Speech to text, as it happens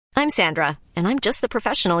I'm Sandra, and I'm just the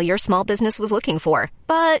professional your small business was looking for.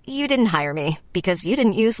 But you didn't hire me because you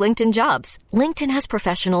didn't use LinkedIn Jobs. LinkedIn has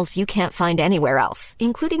professionals you can't find anywhere else,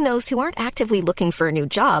 including those who aren't actively looking for a new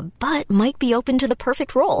job, but might be open to the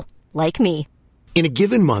perfect role, like me. In a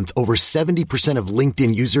given month, over 70% of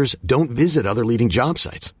LinkedIn users don't visit other leading job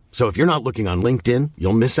sites. So if you're not looking on LinkedIn,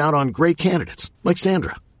 you'll miss out on great candidates like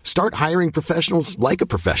Sandra. Start hiring professionals like a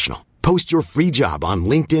professional. Post your free job on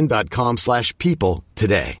linkedin.com/people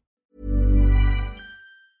today.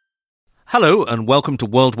 Hello and welcome to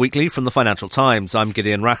World Weekly from the Financial Times. I'm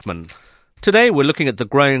Gideon Rachman. Today we're looking at the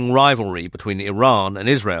growing rivalry between Iran and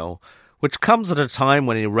Israel, which comes at a time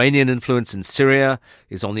when Iranian influence in Syria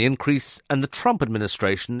is on the increase and the Trump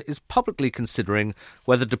administration is publicly considering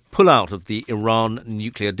whether to pull out of the Iran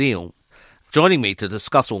nuclear deal. Joining me to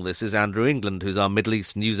discuss all this is Andrew England, who's our Middle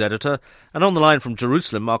East news editor, and on the line from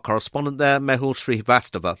Jerusalem, our correspondent there, Mehul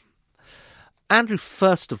Srivastava. Andrew,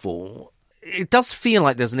 first of all, it does feel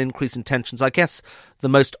like there's an increase in tensions. I guess the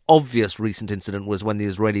most obvious recent incident was when the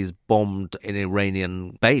Israelis bombed an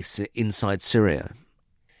Iranian base inside Syria.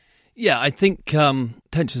 Yeah, I think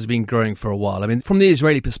tensions have been growing for a while. I mean, from the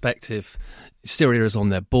Israeli perspective, Syria is on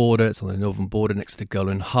their border. It's on the northern border next to the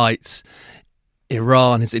Golan Heights.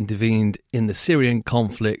 Iran has intervened in the Syrian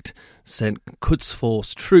conflict, sent Quds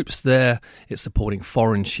Force troops there. It's supporting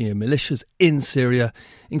foreign Shia militias in Syria,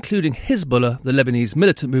 including Hezbollah, the Lebanese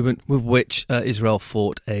militant movement with which Israel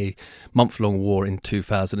fought a month-long war in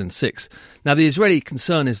 2006. Now, the Israeli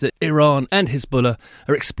concern is that Iran and Hezbollah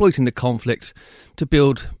are exploiting the conflict to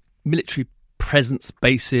build military presence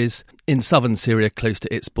bases in southern Syria close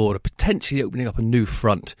to its border, potentially opening up a new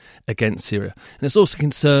front against Syria. And it's also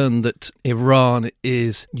concerned that Iran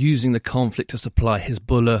is using the conflict to supply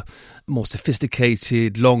Hezbollah more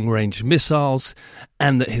sophisticated long-range missiles,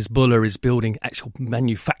 and that Hezbollah is building actual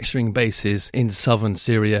manufacturing bases in southern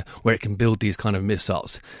Syria where it can build these kind of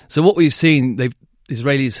missiles. So what we've seen,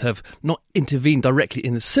 Israelis have not intervened directly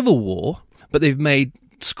in the civil war, but they've made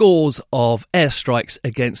scores of airstrikes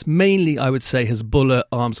against mainly, I would say, Hezbollah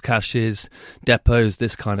arms caches, depots,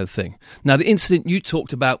 this kind of thing. Now, the incident you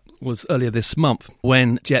talked about was earlier this month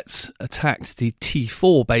when jets attacked the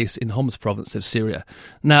T4 base in Homs province of Syria.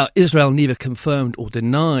 Now, Israel neither confirmed or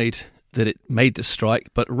denied that it made the strike,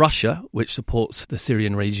 but Russia, which supports the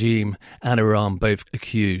Syrian regime, and Iran both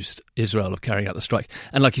accused Israel of carrying out the strike.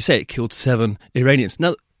 And like you say, it killed 7 Iranians.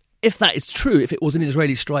 Now, if that is true, if it was an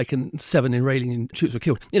Israeli strike and 7 Iranian troops were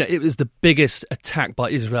killed, it was the biggest attack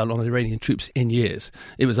by Israel on Iranian troops in years.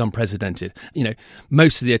 It was unprecedented.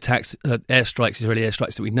 Most of the attacks, Israeli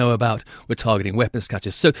airstrikes that we know about, were targeting weapons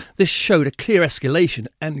caches. So this showed a clear escalation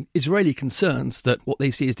and Israeli concerns that what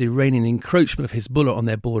they see as the Iranian encroachment of Hezbollah on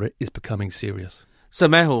their border is becoming serious. So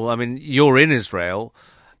Mehul, you're in Israel.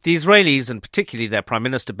 The Israelis, and particularly their Prime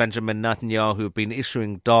Minister Benjamin Netanyahu, have been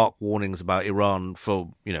issuing dark warnings about Iran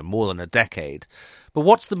for, more than a decade. But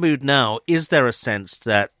what's the mood now? Is there a sense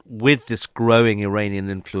that with this growing Iranian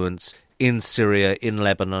influence in Syria, in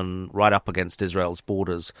Lebanon, right up against Israel's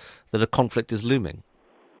borders, that a conflict is looming?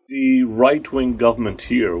 The right-wing government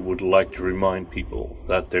here would like to remind people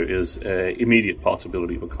that there is an immediate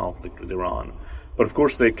possibility of a conflict with Iran. But of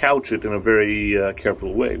course they couch it in a very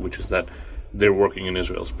careful way, which is that they're working in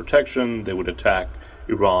Israel's protection. They would attack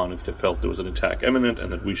Iran if they felt there was an attack imminent,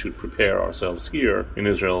 and that we should prepare ourselves here in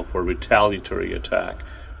Israel for a retaliatory attack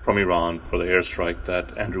from Iran for the airstrike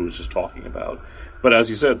that Andrew was just talking about. But as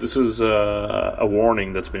you said, this is a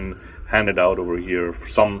warning that's been handed out over here,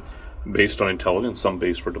 some based on intelligence, some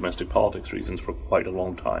based for domestic politics reasons, for quite a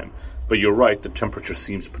long time. But you're right, the temperature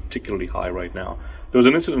seems particularly high right now. There was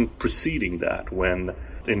an incident preceding that when,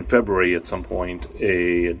 in February at some point,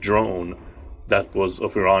 a drone that was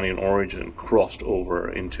of Iranian origin crossed over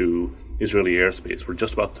into Israeli airspace for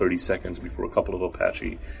just about 30 seconds before a couple of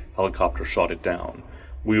Apache helicopters shot it down.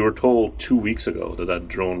 We were told 2 weeks ago that that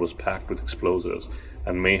drone was packed with explosives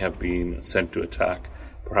and may have been sent to attack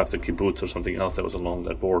perhaps the kibbutz or something else that was along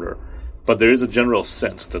that border. But there is a general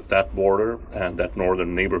sense that that border and that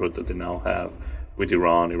northern neighborhood that they now have with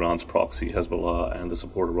Iran, Iran's proxy, Hezbollah, and the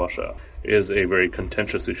support of Russia, is a very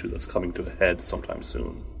contentious issue that's coming to a head sometime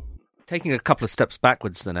soon. Taking a couple of steps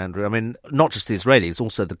backwards then, Andrew, not just the Israelis,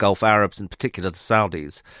 also the Gulf Arabs, in particular the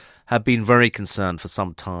Saudis, have been very concerned for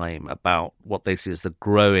some time about what they see as the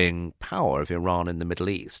growing power of Iran in the Middle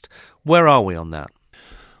East. Where are we on that?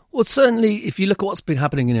 Well, certainly, if you look at what's been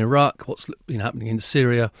happening in Iraq, what's been happening in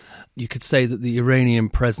Syria, you could say that the Iranian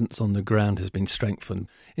presence on the ground has been strengthened.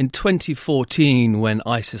 In 2014, when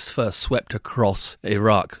ISIS first swept across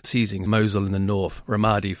Iraq, seizing Mosul in the north,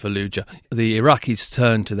 Ramadi, Fallujah, the Iraqis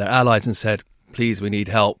turned to their allies and said, please, we need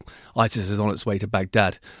help. ISIS is on its way to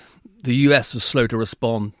Baghdad. The US was slow to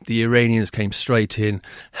respond. The Iranians came straight in,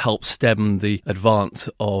 helped stem the advance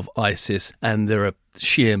of ISIS, and there are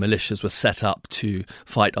Shia militias were set up to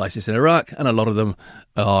fight ISIS in Iraq, and a lot of them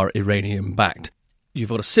are Iranian-backed. You've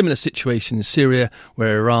got a similar situation in Syria,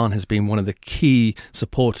 where Iran has been one of the key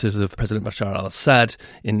supporters of President Bashar al-Assad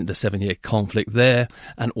in the 7-year conflict there,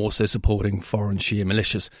 and also supporting foreign Shia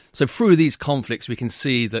militias. So through these conflicts, we can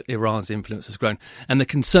see that Iran's influence has grown. And the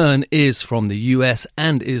concern is from the US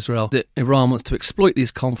and Israel that Iran wants to exploit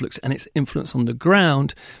these conflicts and its influence on the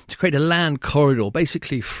ground to create a land corridor,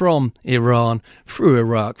 basically from Iran, through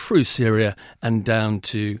Iraq, through Syria, and down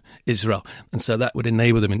to Israel. And so that would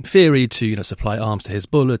enable them, in theory, to supply arms to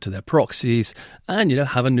Hezbollah, to their proxies, and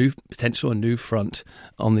have a new front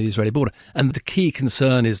on the Israeli border. And the key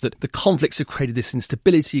concern is that the conflicts have created this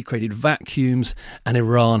instability, created vacuums, and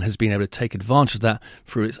Iran has been able to take advantage of that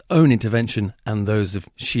through its own intervention and those of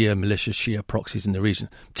Shia militias, Shia proxies in the region.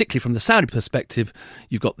 Particularly from the Saudi perspective,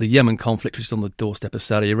 you've got the Yemen conflict, which is on the doorstep of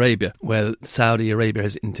Saudi Arabia, where Saudi Arabia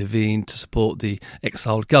has intervened to support the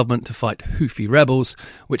exiled government to fight Houthi rebels,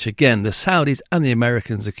 which again the Saudis and the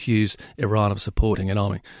Americans accuse Iran of supporting and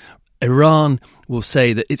arming. Iran will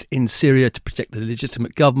say that it's in Syria to protect the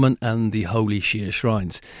legitimate government and the holy Shia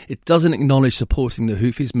shrines. It doesn't acknowledge supporting the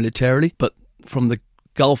Houthis militarily, but from the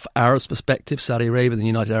Gulf Arabs' perspective, Saudi Arabia and the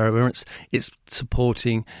United Arab Emirates, it's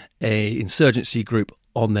supporting a insurgency group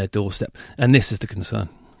on their doorstep. And this is the concern.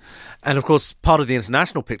 And of course, part of the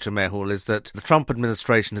international picture, Mehul, is that the Trump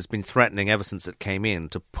administration has been threatening ever since it came in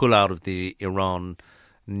to pull out of the Iran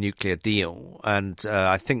nuclear deal. And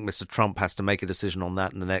I think Mr. Trump has to make a decision on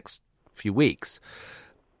that in the next few weeks.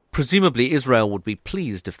 Presumably, Israel would be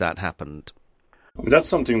pleased if that happened. That's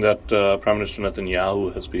something that Prime Minister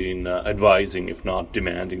Netanyahu has been advising, if not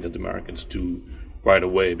demanding, that the Americans do right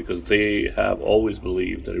away, because they have always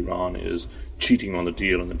believed that Iran is cheating on the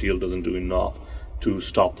deal, and the deal doesn't do enough to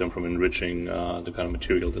stop them from enriching the kind of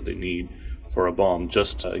material that they need for a bomb.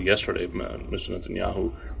 Just yesterday, Mr.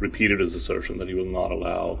 Netanyahu repeated his assertion that he will not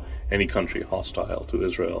allow any country hostile to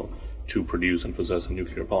Israel to produce and possess a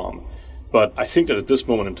nuclear bomb. But I think that at this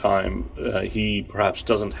moment in time, he perhaps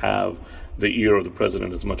doesn't have the ear of the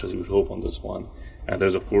president as much as he would hope on this one. And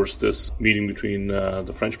there's, of course, this meeting between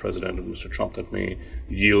the French president and Mr. Trump that may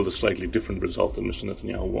yield a slightly different result than Mr.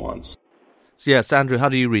 Netanyahu wants. Yes, Andrew, how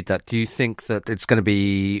do you read that? Do you think that it's going to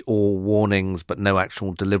be all warnings but no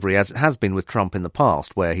actual delivery, as it has been with Trump in the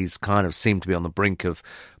past, where he's kind of seemed to be on the brink of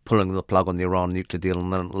pulling the plug on the Iran nuclear deal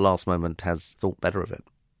and then at the last moment has thought better of it?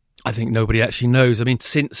 I think nobody actually knows. I mean,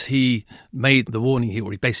 since he made the warning, he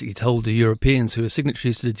basically told the Europeans who are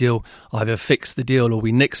signatories to the deal, either fix the deal or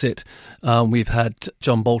we nix it. We've had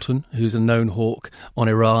John Bolton, who's a known hawk on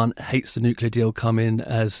Iran, hates the nuclear deal, come in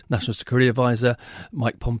as National Security Advisor.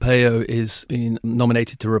 Mike Pompeo is being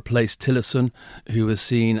nominated to replace Tillerson, who was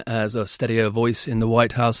seen as a steadier voice in the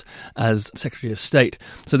White House as Secretary of State.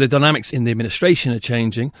 So the dynamics in the administration are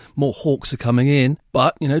changing. More hawks are coming in.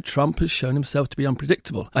 But, Trump has shown himself to be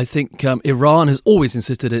unpredictable. I think Iran has always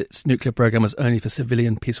insisted its nuclear program was only for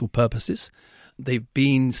civilian peaceful purposes. They've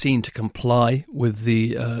been seen to comply with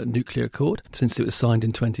the nuclear accord since it was signed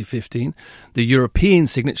in 2015. The European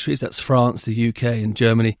signatories, that's France, the UK and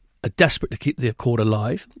Germany, are desperate to keep the accord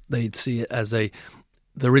alive. They'd see it as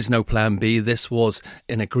there is no plan B. This was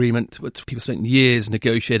an agreement which people spent years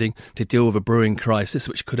negotiating to deal with a brewing crisis,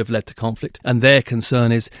 which could have led to conflict. And their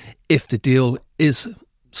concern is if the deal is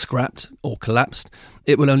scrapped or collapsed,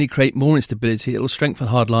 it will only create more instability. It will strengthen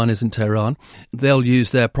hardliners in Tehran. They'll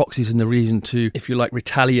use their proxies in the region to, if you like,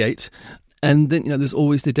 retaliate. And then, there's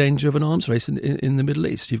always the danger of an arms race in the Middle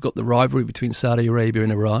East. You've got the rivalry between Saudi Arabia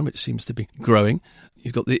and Iran, which seems to be growing.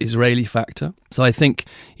 You've got the Israeli factor. So I think,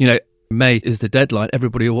 May is the deadline.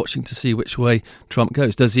 Everybody are watching to see which way Trump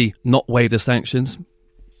goes. Does he not waive the sanctions,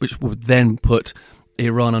 which would then put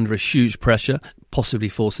Iran under a huge pressure, possibly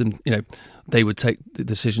force them, they would take the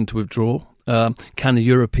decision to withdraw? Can the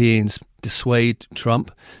Europeans dissuade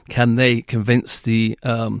Trump? Can they convince the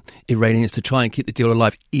Iranians to try and keep the deal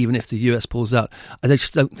alive, even if the US pulls out? I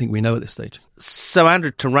just don't think we know at this stage. So,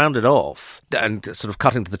 Andrew, to round it off, and sort of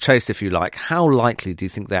cutting to the chase, if you like, how likely do you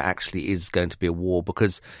think there actually is going to be a war?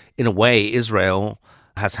 Because, in a way, Israel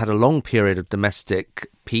has had a long period of domestic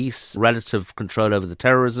peace, relative control over the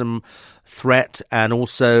terrorism threat, and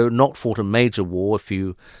also not fought a major war, if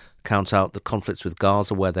you count out the conflicts with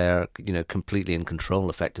Gaza, where they're, completely in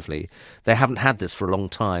control, effectively. They haven't had this for a long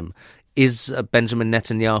time. Is Benjamin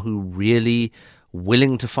Netanyahu really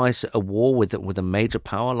willing to fight a war with a major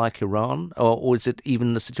power like Iran, or is it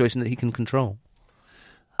even the situation that he can control?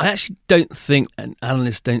 I actually don't think, and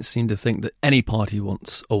analysts don't seem to think, that any party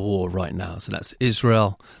wants a war right now. So that's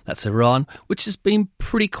Israel, that's Iran, which has been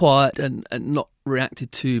pretty quiet and not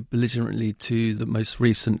reacted too belligerently to the most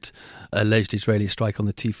recent alleged Israeli strike on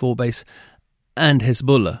the T4 base, and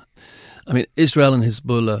Hezbollah. I mean, Israel and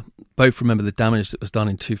Hezbollah both remember the damage that was done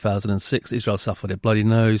in 2006. Israel suffered a bloody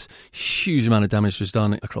nose. Huge amount of damage was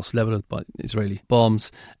done across Lebanon by Israeli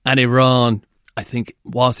bombs. And Iran, I think,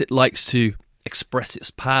 whilst it likes to express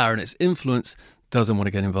its power and its influence, doesn't want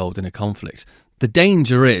to get involved in a conflict. The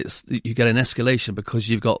danger is that you get an escalation because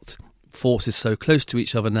you've got forces so close to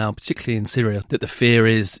each other now, particularly in Syria, that the fear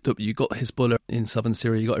is that you've got Hezbollah in southern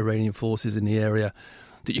Syria, you've got Iranian forces in the area,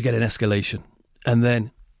 that you get an escalation. And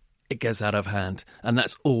then it gets out of hand. And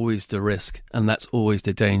that's always the risk. And that's always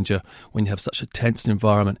the danger when you have such a tense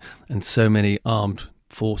environment and so many armed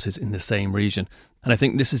forces in the same region. And I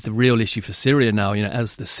think this is the real issue for Syria now.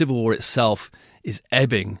 As the civil war itself is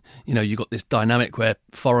ebbing, you've got this dynamic where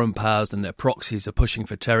foreign powers and their proxies are pushing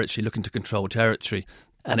for territory, looking to control territory.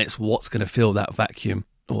 And it's what's going to fill that vacuum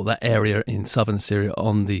or that area in southern Syria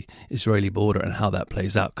on the Israeli border and how that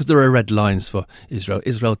plays out. Because there are red lines for Israel.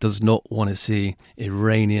 Israel does not want to see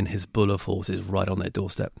Iranian Hezbollah forces right on their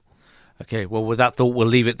doorstep. Okay, well, with that thought, we'll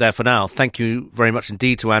leave it there for now. Thank you very much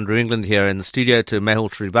indeed to Andrew England here in the studio, to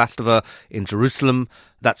Mehul Srivastava in Jerusalem.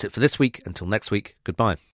 That's it for this week. Until next week,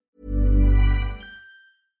 goodbye.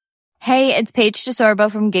 Hey, it's Paige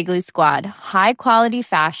DeSorbo from Giggly Squad. High quality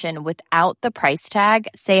fashion without the price tag.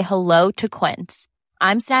 Say hello to Quince.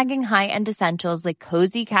 I'm snagging high-end essentials like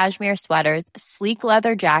cozy cashmere sweaters, sleek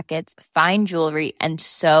leather jackets, fine jewelry, and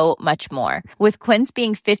so much more. With Quince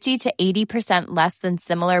being 50 to 80% less than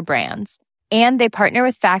similar brands. And they partner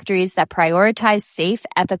with factories that prioritize safe,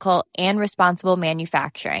 ethical, and responsible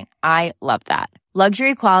manufacturing. I love that.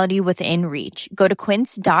 Luxury quality within reach. Go to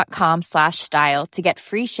quince.com/style to get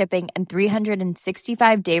free shipping and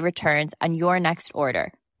 365-day returns on your next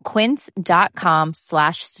order.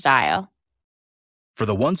 Quince.com/style. For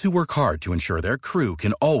the ones who work hard to ensure their crew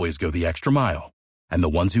can always go the extra mile, and the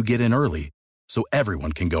ones who get in early so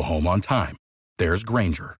everyone can go home on time, there's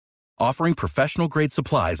Grainger, offering professional-grade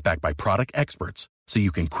supplies backed by product experts so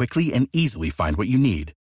you can quickly and easily find what you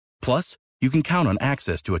need. Plus, you can count on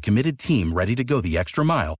access to a committed team ready to go the extra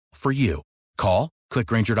mile for you. Call, click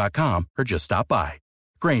Grainger.com, or just stop by.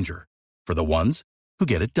 Grainger, for the ones who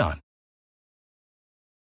get it done.